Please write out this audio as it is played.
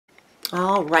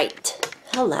All right.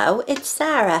 Hello, it's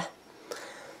Sarah.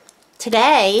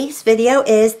 Today's video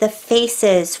is the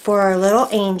faces for our little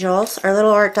angels, our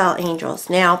little art doll angels.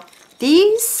 Now,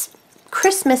 these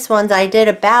Christmas ones I did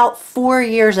about 4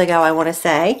 years ago, I want to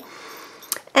say.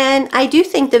 And I do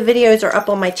think the videos are up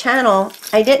on my channel.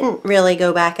 I didn't really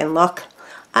go back and look.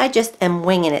 I just am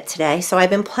winging it today. So I've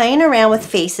been playing around with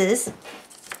faces.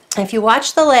 If you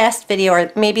watched the last video,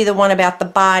 or maybe the one about the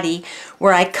body,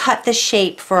 where I cut the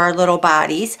shape for our little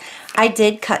bodies, I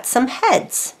did cut some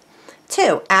heads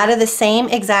too, out of the same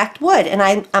exact wood. And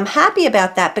I'm happy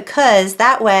about that, because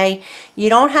that way you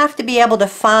don't have to be able to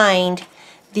find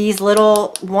these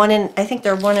little I think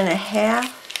they're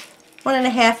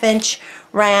 1.5 inch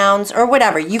rounds or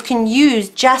whatever. You can use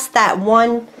just that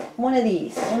one of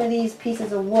these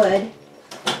pieces of wood,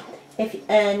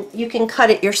 and you can cut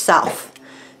it yourself.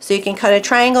 So you can cut a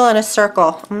triangle and a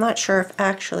circle. I'm not sure if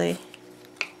actually,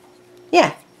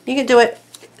 yeah, you can do it.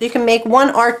 You can make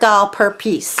one art doll per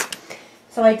piece.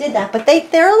 So I did that, but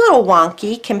they're a little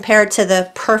wonky compared to the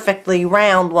perfectly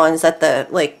round ones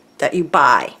that you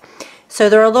buy. So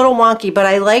they're a little wonky, but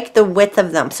I like the width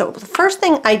of them. So the first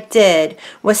thing I did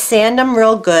was sand them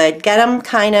real good, get them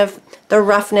kind of the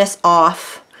roughness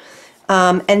off,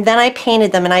 and then I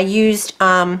painted them, and I used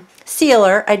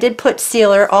sealer. I did put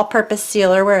sealer, all-purpose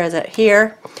sealer. Where is it?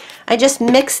 Here. I just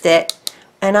mixed it,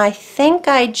 and I think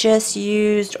I just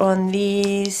used on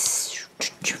these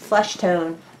flesh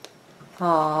tone.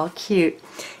 Oh, cute.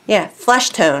 Yeah,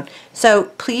 flesh tone.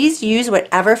 So please use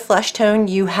whatever flesh tone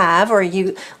you have, or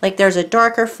there's a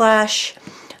darker flesh.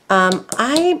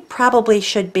 I probably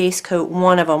should base coat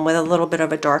one of them with a little bit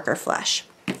of a darker flesh,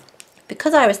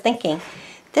 because I was thinking,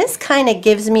 this kind of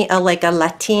gives me like a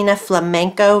Latina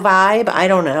flamenco vibe. I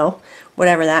don't know,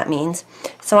 whatever that means.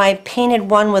 So I painted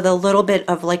one with a little bit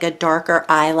of like a darker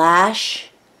eyelash.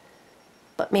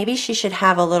 But maybe she should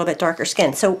have a little bit darker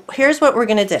skin. So here's what we're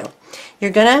going to do.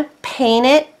 You're going to paint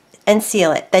it and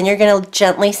seal it. Then you're going to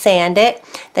gently sand it.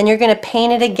 Then you're going to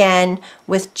paint it again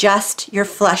with just your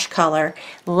flesh color.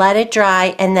 Let it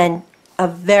dry, and then a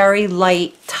very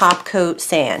light top coat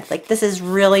sand. Like, this is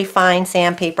really fine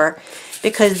sandpaper,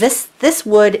 because this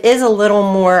wood is a little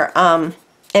more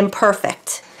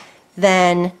imperfect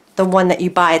than the one that you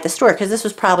buy at the store, because this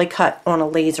was probably cut on a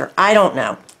laser. I don't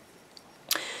know.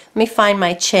 Let me find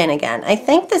my chin again. I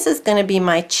think this is going to be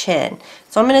my chin.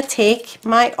 So I'm going to take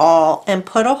my awl and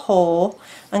put a hole.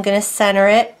 I'm going to center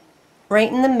it right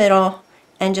in the middle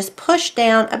and just push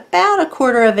down about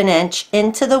 1/4 inch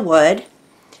into the wood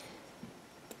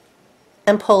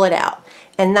and pull it out.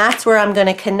 And that's where I'm going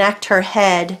to connect her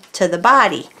head to the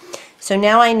body. So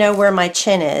now I know where my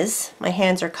chin is. My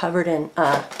hands are covered in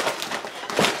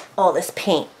all this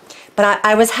paint. But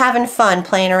I was having fun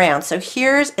playing around. So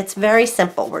it's very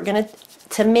simple. We're going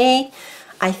to me,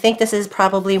 I think this is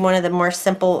probably one of the more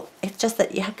simple. It's just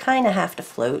that you kind of have to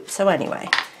float. So anyway,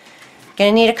 going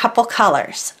to need a couple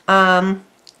colors. I'm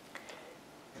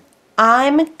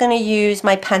going to use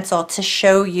my pencil to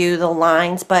show you the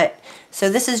lines, so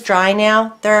this is dry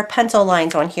now. There are pencil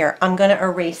lines on here. I'm going to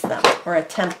erase them, or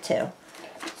attempt to.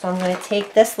 So I'm going to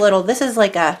take this is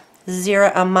like a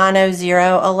mono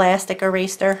zero elastic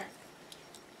eraser.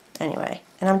 Anyway,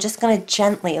 and I'm just going to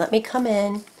gently, let me come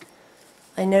in.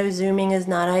 I know zooming is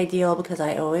not ideal, because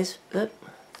I always,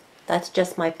 that's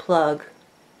just my plug.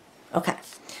 Okay,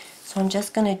 so I'm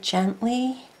just going to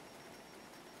gently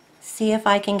see if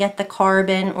I can get the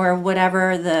carbon or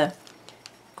whatever, the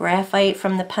graphite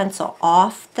from the pencil,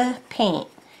 off the paint,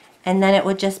 and then it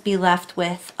would just be left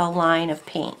with a line of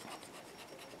paint.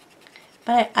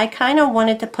 But I kind of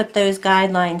wanted to put those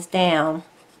guidelines down.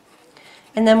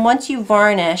 And then once you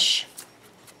varnish,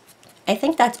 I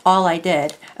think that's all I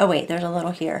did. Oh wait, there's a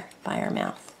little here by her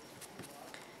mouth.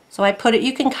 So I put it,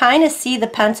 you can kind of see the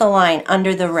pencil line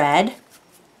under the red,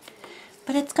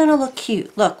 but it's going to look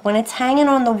cute. Look, when it's hanging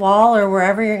on the wall or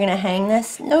wherever you're going to hang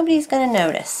this, nobody's going to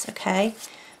notice, okay?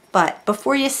 But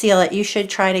before you seal it, you should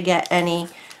try to get any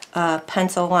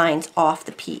pencil lines off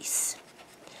the piece.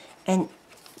 And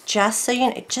just so you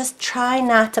know, just try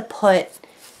not to put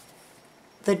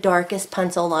the darkest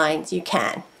pencil lines you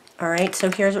can. Alright,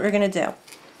 so here's what we're going to do.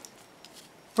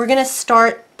 We're going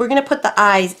to put the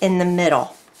eyes in the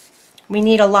middle. We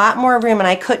need a lot more room, and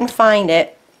I couldn't find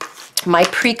it, my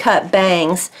pre-cut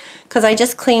bangs, because I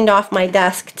just cleaned off my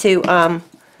desk to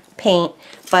paint.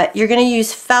 But you're going to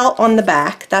use felt on the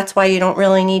back. That's why you don't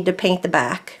really need to paint the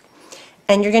back.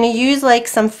 And you're going to use like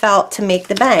some felt to make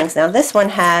the bangs. Now this one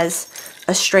has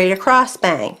a straight across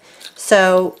bang.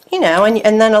 So, you know,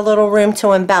 and then a little room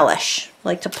to embellish,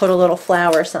 like to put a little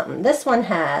flower or something. This one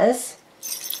has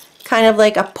kind of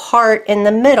like a part in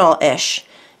the middle-ish.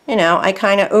 You know, I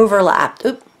kind of overlapped.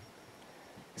 Oop.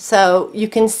 So you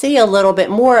can see a little bit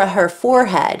more of her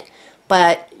forehead,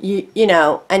 but you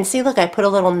know, and see, look, I put a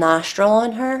little nostril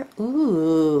on her.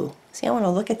 Ooh, see, I want to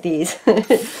look at these.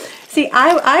 See,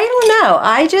 I don't know.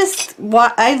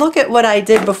 I look at what I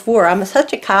did before. I'm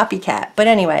such a copycat. But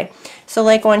anyway, so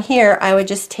like on here, I would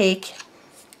just take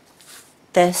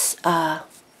this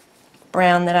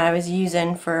brown that I was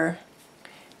using for,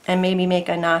 and maybe make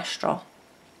a nostril.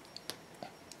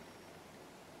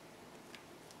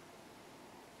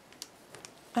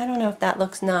 I don't know if that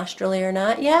looks nostril-y or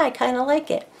not. Yeah, I kind of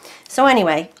like it. So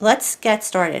anyway, let's get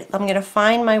started. I'm going to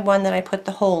find my one that I put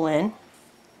the hole in.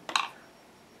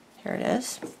 Here it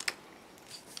is.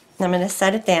 And I'm going to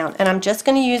set it down. And I'm just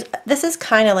going to use, this is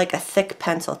kind of like a thick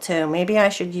pencil too. Maybe I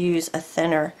should use a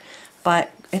thinner,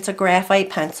 but it's a graphite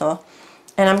pencil.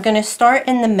 And I'm going to start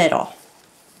in the middle.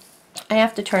 I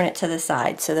have to turn it to the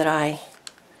side so that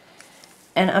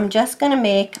and I'm just going to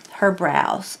make her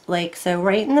brows. Like, so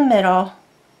right in the middle.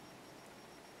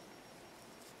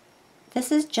 This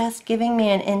is just giving me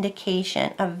an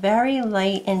indication, a very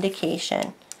light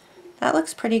indication. That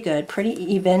looks pretty good, pretty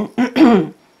even.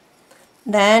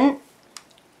 Then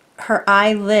her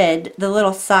eyelid, the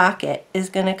little socket, is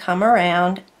going to come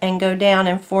around and go down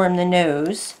and form the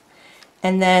nose.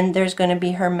 And then there's going to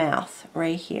be her mouth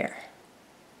right here.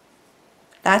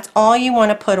 That's all you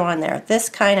want to put on there. This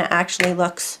kind of actually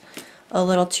looks a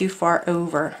little too far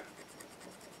over.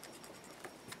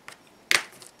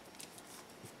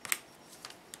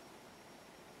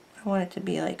 I want it to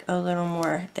be like a little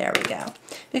more, there we go.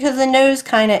 Because the nose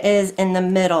kind of is in the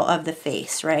middle of the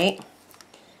face, right?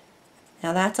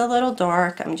 Now that's a little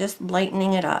dark. I'm just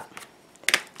lightening it up.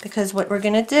 Because what we're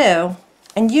going to do,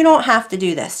 and you don't have to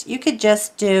do this. You could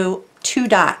just do 2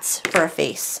 dots for a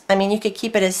face. I mean, you could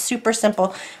keep it as super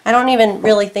simple. I don't even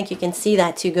really think you can see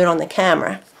that too good on the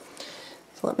camera.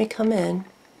 So let me come in.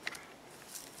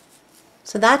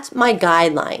 So that's my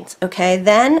guidelines, okay?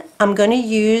 Then I'm going to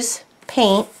use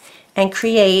paint and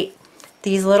create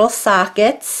these little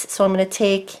sockets. So I'm going to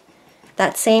take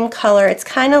that same color. It's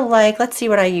kind of like, let's see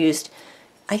what I used.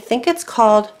 I think it's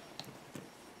called,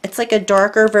 it's like a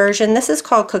darker version. This is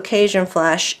called Caucasian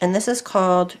Flesh, and this is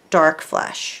called Dark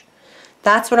Flesh.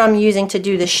 That's what I'm using to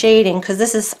do the shading, because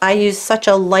this is, I use such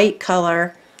a light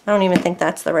color. I don't even think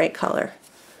that's the right color.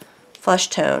 Flesh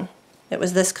tone. It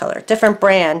was this color. Different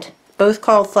brand. Both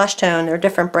called Flesh Tone. They're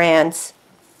different brands.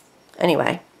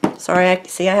 Anyway. Sorry,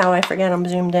 see how I forget I'm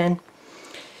zoomed in.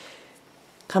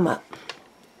 Come up.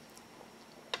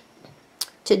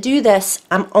 To do this,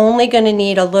 I'm only going to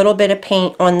need a little bit of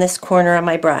paint on this corner of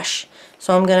my brush.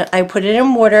 So I put it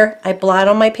in water, I blot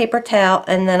on my paper towel,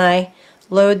 and then I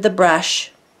load the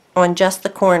brush on just the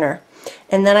corner.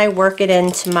 And then I work it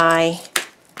into my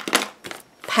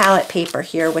palette paper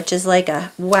here, which is like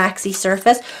a waxy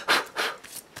surface.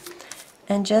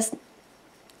 And just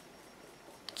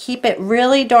keep it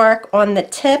really dark on the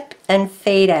tip and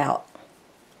fade out.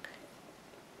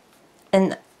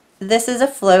 And this is a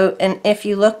float, and if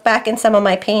you look back in some of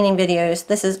my painting videos,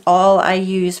 this is all I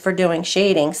use for doing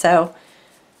shading. So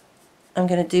I'm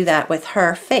going to do that with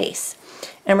her face.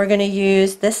 And we're going to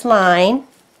use this line,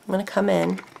 I'm going to come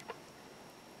in,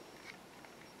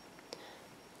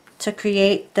 to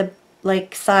create the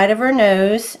like side of her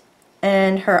nose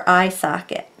and her eye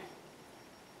socket.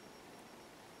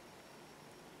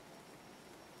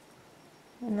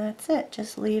 And that's it.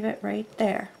 Just leave it right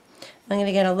there. I'm going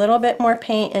to get a little bit more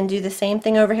paint and do the same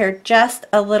thing over here. Just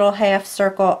a little half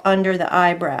circle under the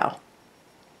eyebrow.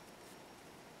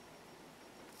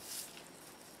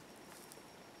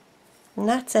 And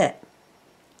that's it.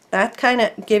 That kind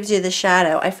of gives you the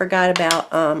shadow. I forgot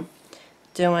about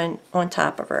doing on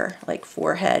top of her, like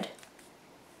forehead.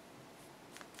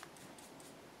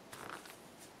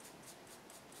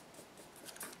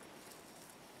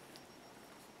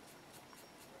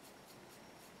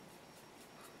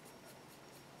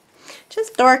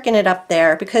 Just darken it up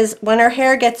there, because when her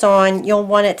hair gets on, you'll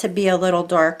want it to be a little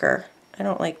darker. I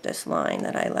don't like this line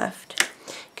that I left.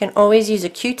 You can always use a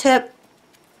Q-tip.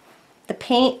 The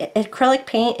paint, acrylic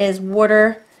paint is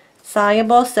water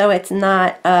soluble, so it's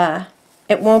not,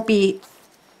 it won't be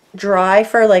dry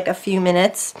for like a few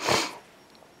minutes.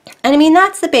 And I mean,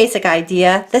 that's the basic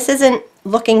idea. This isn't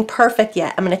looking perfect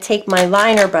yet. I'm going to take my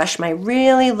liner brush, my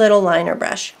really little liner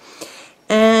brush.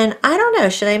 And I don't know,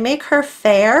 should I make her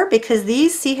fair? Because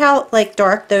these, see how like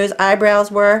dark those eyebrows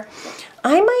were?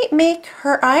 I might make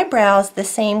her eyebrows the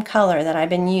same color that I've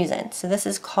been using. So this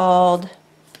is called,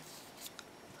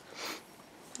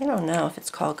 I don't know if it's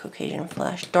called Caucasian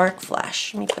Flesh, Dark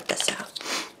Flesh. Let me put this out.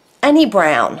 any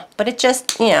brown, but it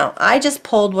just, you know, I just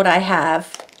pulled what I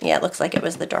have. Yeah, it looks like it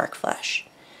was the dark flesh.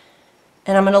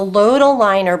 And I'm going to load a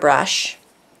liner brush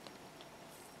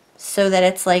so that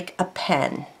it's like a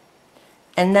pen.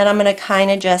 And then I'm going to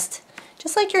kind of just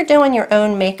like you're doing your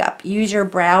own makeup, use your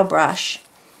brow brush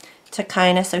to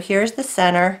kind of, so here's the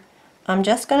center. I'm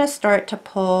just going to start to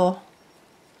pull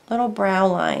little brow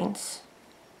lines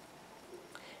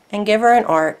and give her an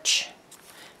arch.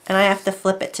 And I have to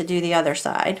flip it to do the other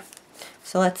side.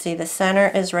 So let's see, the center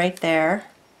is right there.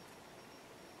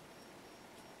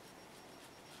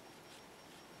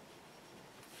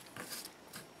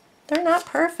 They're not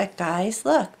perfect, guys.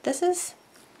 Look, this is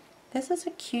a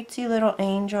cutesy little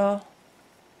angel.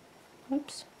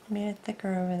 Oops, made it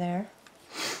thicker over there.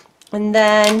 And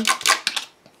then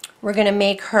we're going to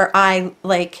make her eye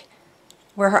like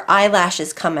where her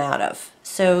eyelashes come out of.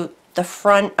 So the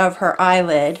front of her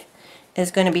eyelid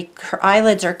is going to be, her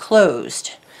eyelids are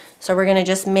closed. So we're going to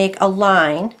just make a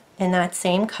line in that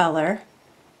same color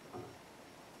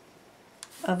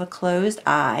of a closed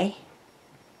eye.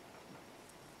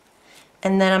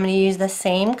 And then I'm going to use the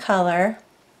same color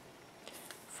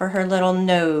for her little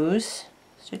nose.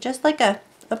 So just like a,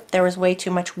 oh, there was way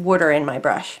too much water in my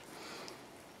brush.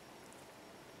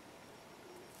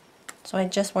 So I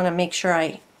just want to make sure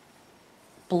I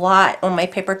blot on my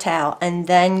paper towel and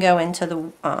then go into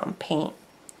the paint.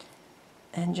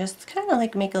 And just kind of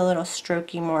like make a little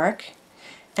strokey mark.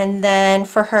 And then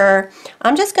for her,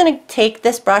 I'm just going to take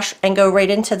this brush and go right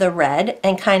into the red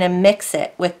and kind of mix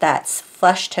it with that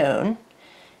flesh tone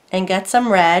and get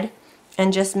some red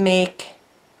and just make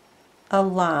a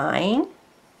line.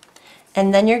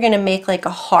 And then you're going to make like a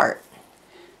heart.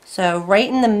 So right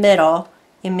in the middle,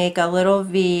 you make a little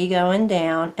V going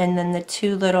down and then the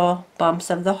two little bumps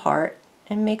of the heart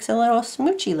and makes a little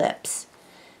smoochy lips.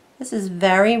 This is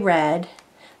very red.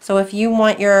 So if you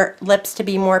want your lips to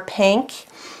be more pink,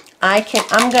 I'm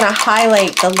going to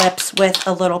highlight the lips with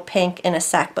a little pink in a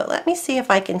sec. But let me see if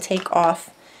I can take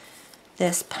off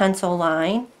this pencil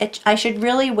line. I should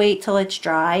really wait till it's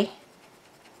dry.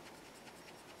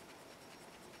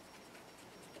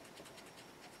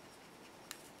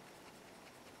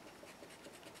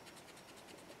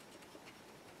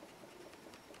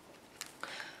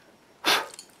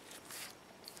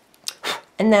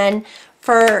 And then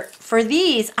for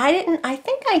these, I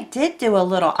think I did do a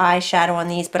little eyeshadow on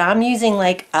these, but I'm using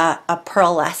like a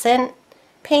pearlescent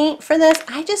paint for this.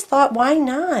 I just thought, why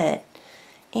not?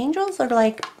 Angels are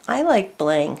like, I like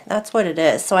bling. That's what it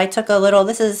is. So I took a little,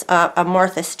 this is a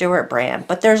Martha Stewart brand,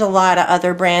 but there's a lot of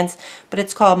other brands, but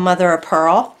it's called Mother of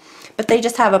Pearl. But they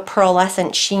just have a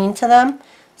pearlescent sheen to them.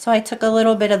 So I took a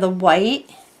little bit of the white,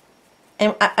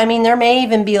 and I mean, there may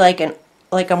even be like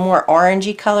a more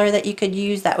orangey color that you could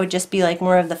use that would just be like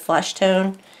more of the flesh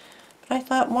tone. But I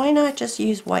thought, why not just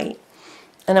use white?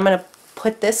 And I'm going to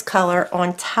put this color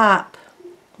on top,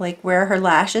 like where her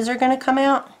lashes are going to come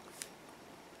out.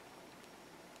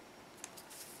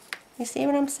 You see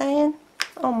what I'm saying?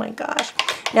 Oh my gosh.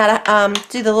 Now to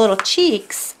do the little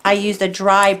cheeks, I used a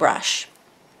dry brush.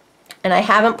 And I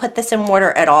haven't put this in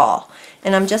water at all.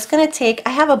 And I'm just going to take,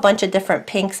 I have a bunch of different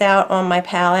pinks out on my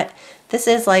palette. This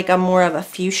is like a more of a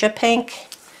fuchsia pink.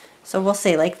 So we'll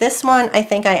see. Like this one, I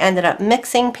think I ended up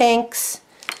mixing pinks.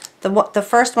 The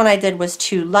first one I did was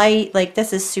too light. Like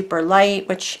this is super light,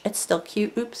 which it's still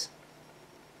cute. Oops.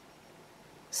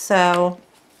 So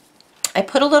I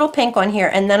put a little pink on here,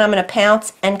 and then I'm going to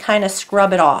pounce and kind of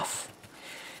scrub it off.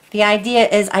 The idea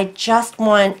is I just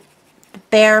want the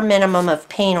bare minimum of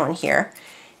paint on here.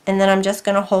 And then I'm just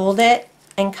going to hold it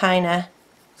and kind of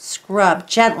scrub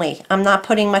gently. I'm not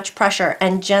putting much pressure,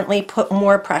 and gently put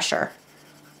more pressure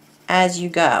as you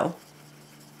go.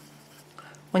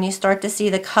 When you start to see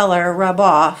the color rub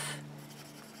off,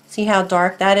 see how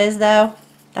dark that is though?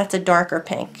 That's a darker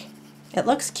pink. It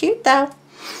looks cute though.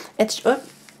 It's, oh,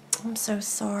 I'm so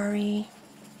sorry.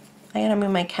 I gotta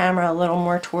move my camera a little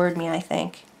more toward me, I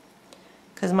think,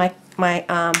 because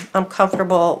I'm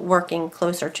comfortable working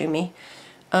closer to me.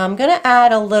 I'm going to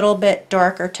add a little bit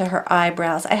darker to her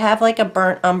eyebrows. I have like a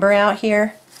burnt umber out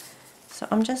here, so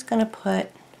I'm just going to put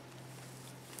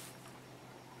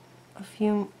a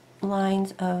few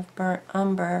lines of burnt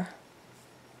umber.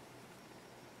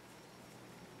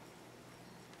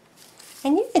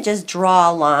 And you can just draw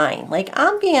a line. Like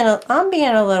I'm being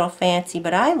a little fancy,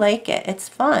 but I like it. It's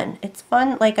fun. It's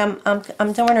fun. Like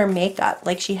I'm doing her makeup.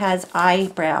 Like she has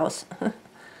eyebrows,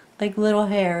 like little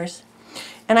hairs.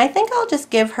 And I think I'll just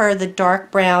give her the dark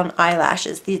brown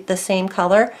eyelashes, the same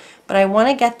color, but I want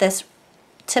to get this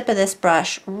tip of this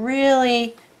brush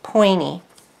really pointy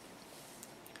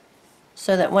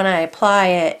so that when I apply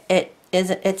it,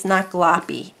 it's not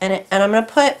gloppy. And I'm going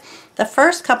to put the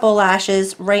first couple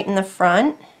lashes right in the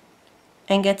front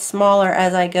and get smaller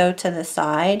as I go to the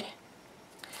side.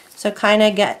 So kind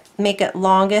of make it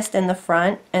longest in the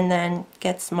front and then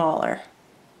get smaller.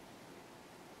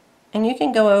 And you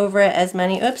can go over it as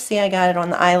many, oops, see I got it on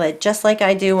the eyelid, just like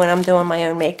I do when I'm doing my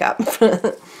own makeup.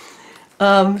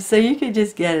 So you could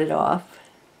just get it off.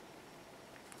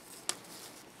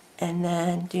 And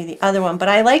then do the other one. But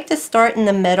I like to start in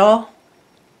the middle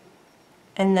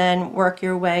and then work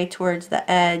your way towards the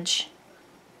edge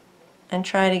and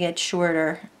try to get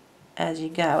shorter as you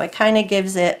go. It kind of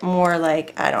gives it more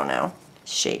like, I don't know,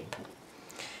 shape.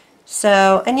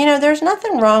 So, and you know, there's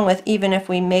nothing wrong with even if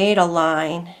we made a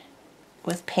line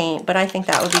with paint, but I think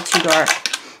that would be too dark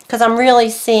because I'm really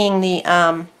seeing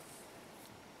the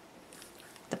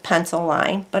pencil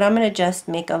line. But I'm going to just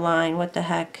make a line. What the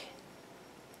heck?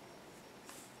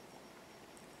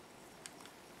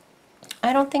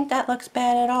 I don't think that looks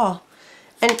bad at all.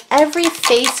 And every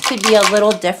face could be a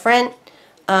little different.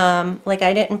 Like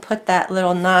I didn't put that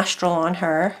little nostril on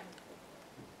her.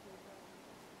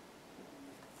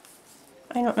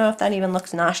 I don't know if that even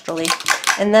looks nostril-y.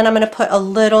 And then I'm going to put a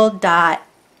little dot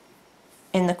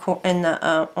in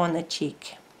the on the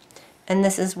cheek. And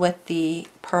this is with the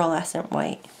pearlescent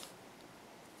white.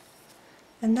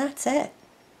 And that's it.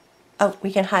 Oh,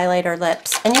 we can highlight her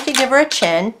lips. And you could give her a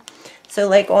chin. So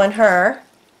like on her,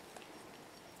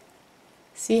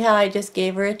 see how I just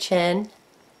gave her a chin?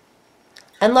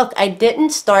 And look, I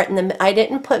didn't I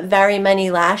didn't put very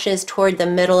many lashes toward the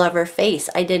middle of her face.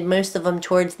 I did most of them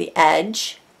towards the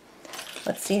edge.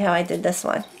 Let's see how I did this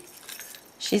one.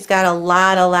 She's got a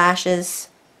lot of lashes,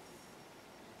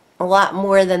 a lot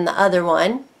more than the other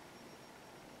one.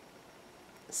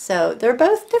 So they're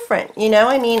both different, you know.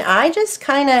 I mean, I just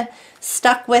kind of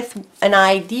stuck with an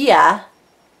idea,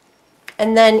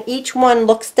 and then each one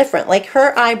looks different. Like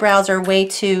her eyebrows are way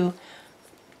too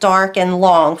dark and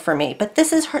long for me, but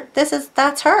this is her.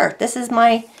 That's her. This is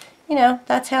my, you know,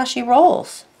 that's how she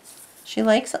rolls. She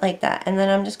likes it like that. And then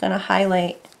I'm just going to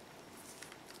highlight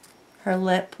her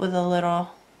lip with a little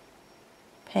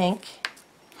pink.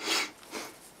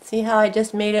 See how I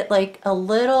just made it like a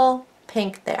little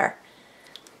pink there.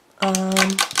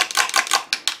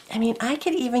 I mean, I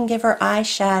could even give her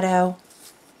eyeshadow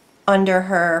under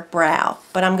her brow,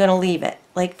 but I'm going to leave it.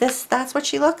 Like this, that's what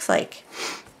she looks like.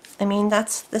 I mean,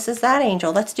 this is that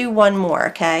angel. Let's do one more,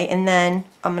 okay? And then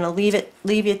I'm going to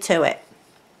leave you to it.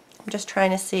 I'm just trying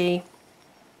to see.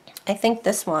 I think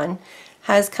this one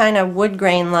has kind of wood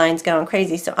grain lines going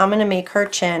crazy, so I'm going to make her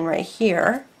chin right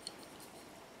here.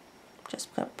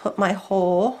 Just going to put my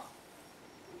hole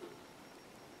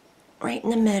right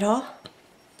in the middle.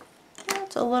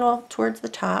 It's a little towards the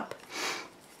top.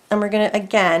 And we're going to,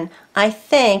 again, I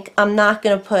think I'm not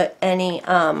going to put any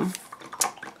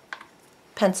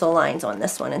pencil lines on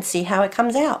this one and see how it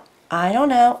comes out. I don't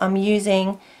know. I'm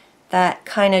using that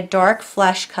kind of dark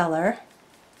flesh color.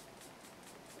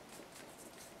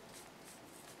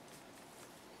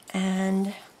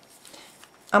 And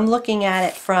I'm looking at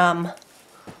it from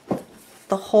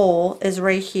the hole is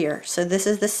right here. So this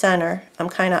is the center. I'm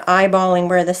kind of eyeballing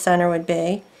where the center would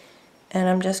be. And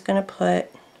I'm just going to put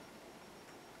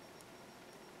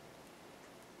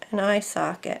an eye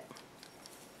socket.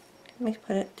 Let me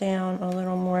put it down a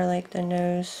little more like the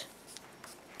nose.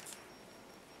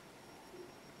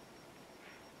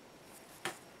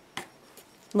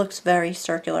 Looks very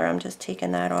circular. I'm just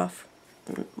taking that off,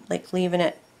 like leaving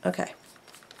it. Okay.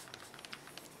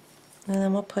 And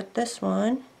then we'll put this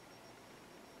one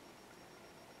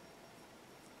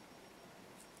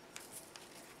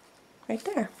right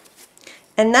there.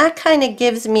 And that kind of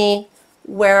gives me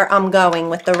where I'm going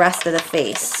with the rest of the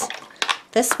face.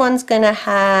 This one's going to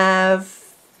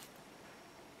have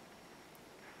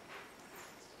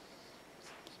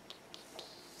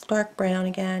dark brown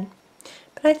again.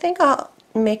 But I think I'll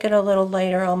make it a little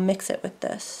lighter. I'll mix it with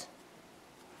this.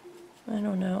 I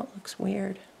don't know. It looks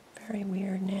weird. Very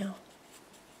weird now.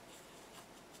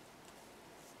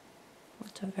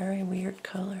 It's a very weird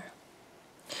color.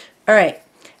 Alright.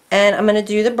 And I'm going to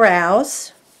do the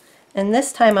brows. And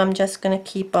this time I'm just going to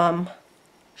keep them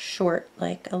short.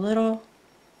 Like a little.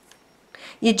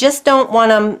 You just don't want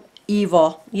them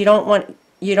evil. You don't want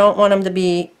them to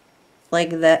be like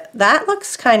that. That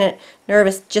looks kind of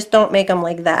nervous. Just don't make them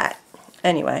like that.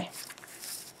 Anyway.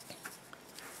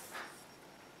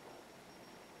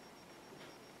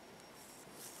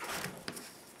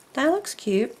 That looks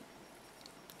cute.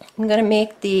 I'm going to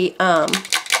make the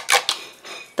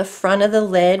front of the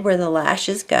lid where the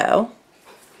lashes go.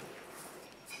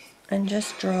 And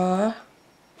just draw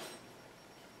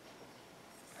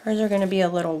Hers are going to be a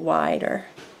little wider,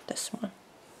 this one.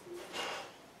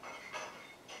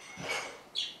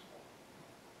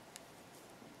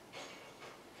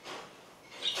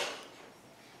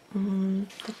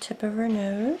 The tip of her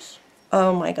nose.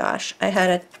 Oh my gosh, I had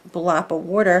a blot of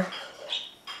water.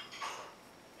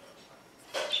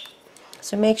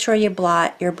 So make sure you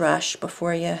blot your brush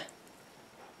before you...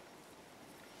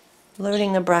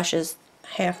 Loading the brush is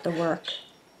half the work.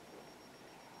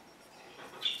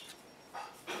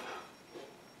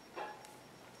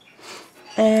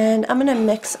 And I'm going to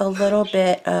mix a little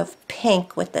bit of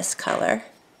pink with this color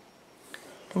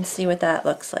and see what that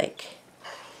looks like.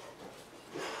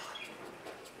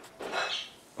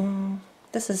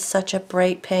 This is such a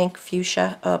bright pink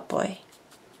fuchsia. Oh boy.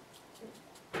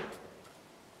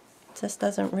 This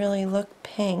doesn't really look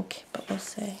pink, but we'll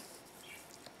see.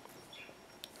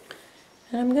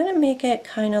 And I'm going to make it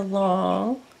kind of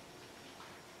long,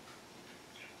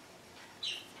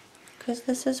 because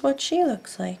this is what she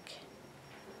looks like.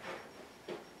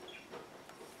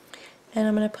 And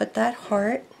I'm going to put that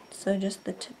heart, so just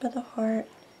the tip of the heart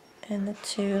and the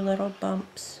two little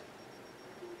bumps.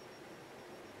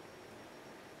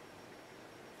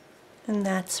 And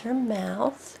that's her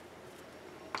mouth.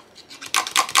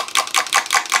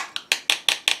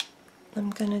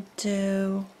 I'm going to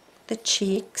do the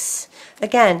cheeks.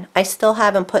 Again, I still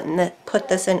haven't put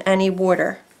this in any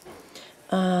water.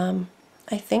 I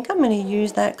think I'm going to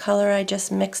use that color I just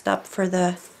mixed up for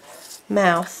the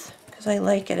mouth, because I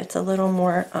like it. It's a little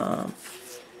more,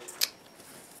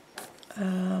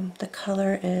 the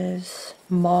color is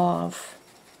mauve.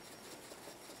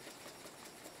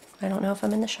 I don't know if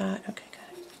I'm in the shot. Okay,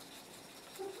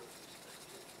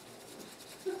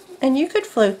 good. And you could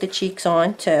float the cheeks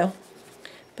on too,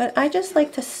 but I just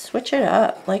like to switch it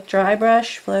up, like dry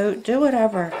brush, float, do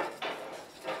whatever.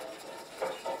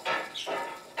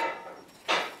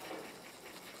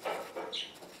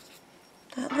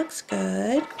 That looks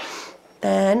good.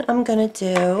 Then I'm going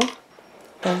to do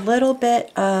a little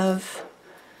bit of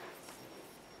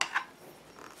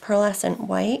pearlescent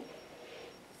white.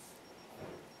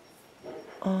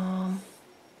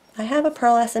 I have a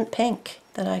pearlescent pink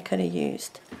that I could have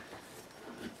used,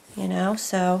 you know,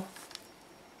 so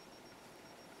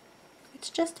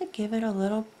it's just to give it a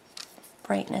little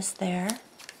brightness there.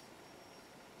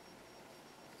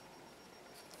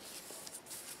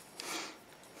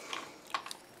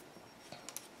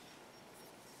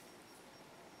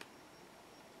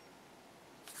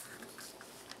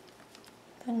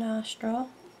 The nostril.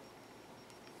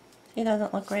 It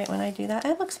doesn't look great when I do that.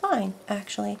 It looks fine,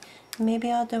 actually.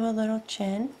 Maybe I'll do a little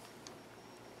chin.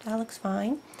 That looks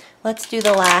fine. Let's do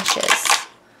the lashes.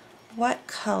 What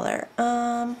color?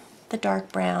 The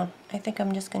dark brown. I think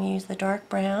I'm just going to use the dark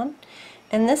brown.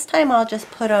 And this time I'll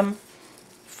just put them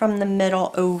from the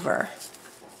middle over.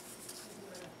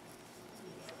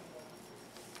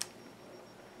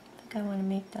 I think I want to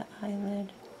make the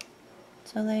eyelid.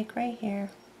 So like right here.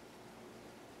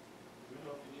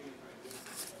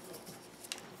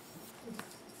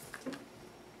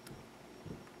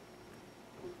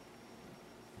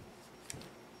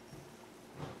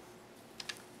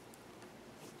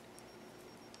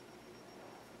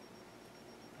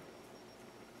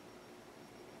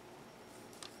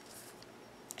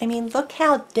 I mean, look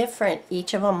how different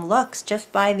each of them looks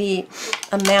just by the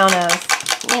amount of,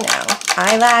 you know,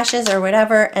 eyelashes or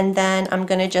whatever. And then I'm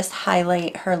going to just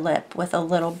highlight her lip with a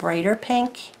little brighter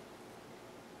pink.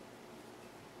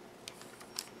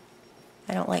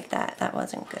 I don't like that. That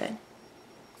wasn't good.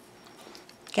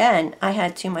 Again, I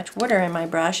had too much water in my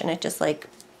brush and it just like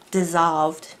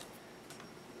dissolved.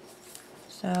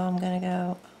 So I'm going to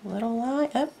go a little light.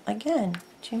 Oh, again,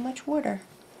 too much water.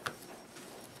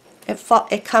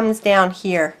 It comes down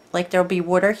here, like there'll be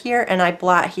water here, and I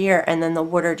blot here, and then the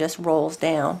water just rolls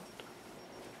down.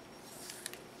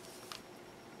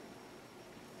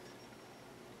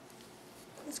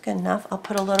 That's good enough. I'll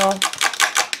put a little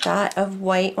dot of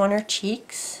white on her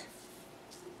cheeks.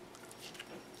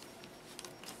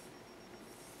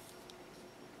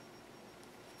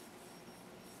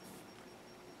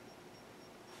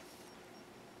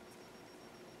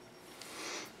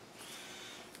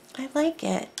 I like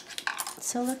it.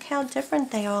 So look how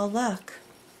different they all look.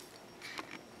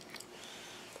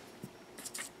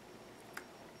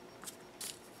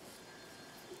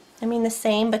 I mean, the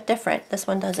same but different. This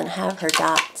one doesn't have her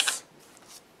dots.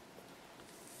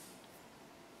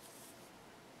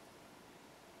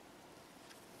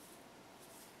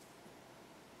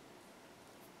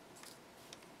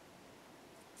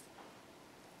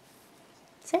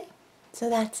 See? So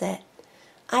that's it.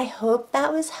 I hope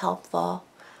that was helpful.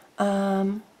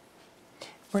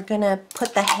 we're going to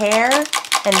put the hair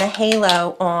and the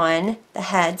halo on the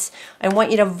heads. I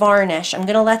want you to varnish. I'm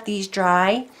going to let these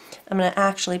dry. I'm going to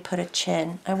actually put a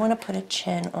chin. I want to put a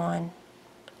chin on,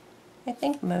 I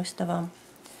think most of them.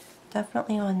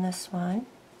 Definitely on this one.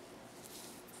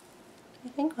 I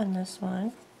think on this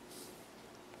one.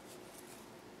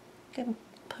 You can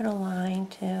put a line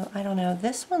too. I don't know.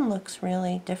 This one looks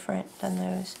really different than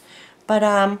those.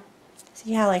 But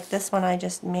see how like this one I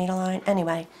just made a line?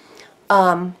 Anyway,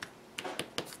 we're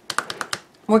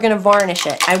going to varnish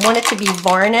it. I want it to be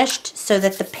varnished so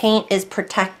that the paint is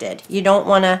protected. You don't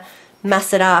want to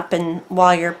mess it up and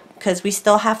while you're, because we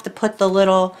still have to put the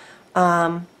little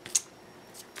eye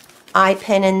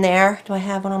pin in there. Do I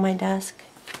have one on my desk?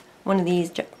 One of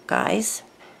these guys.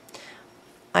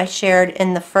 I shared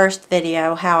in the first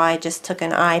video how I just took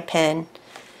an eye pin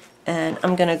and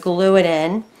I'm going to glue it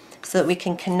in so that we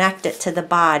can connect it to the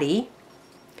body.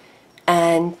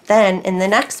 And then in the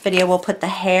next video we'll put the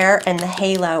hair and the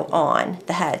halo on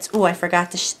the heads. Oh, I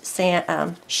forgot to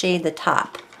shade the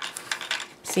top.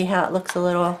 See how it looks a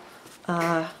little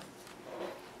kind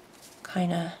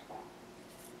of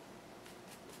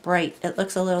bright. It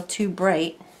looks a little too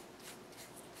bright.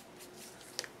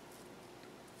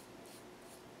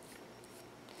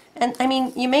 And I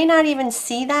mean, you may not even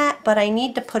see that, but I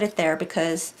need to put it there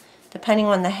because depending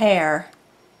on the hair,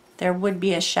 there would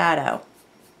be a shadow.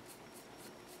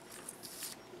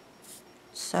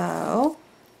 So,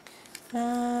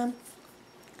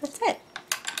 that's it.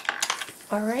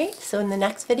 Alright, so in the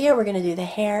next video we're going to do the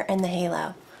hair and the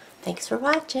halo. Thanks for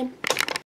watching.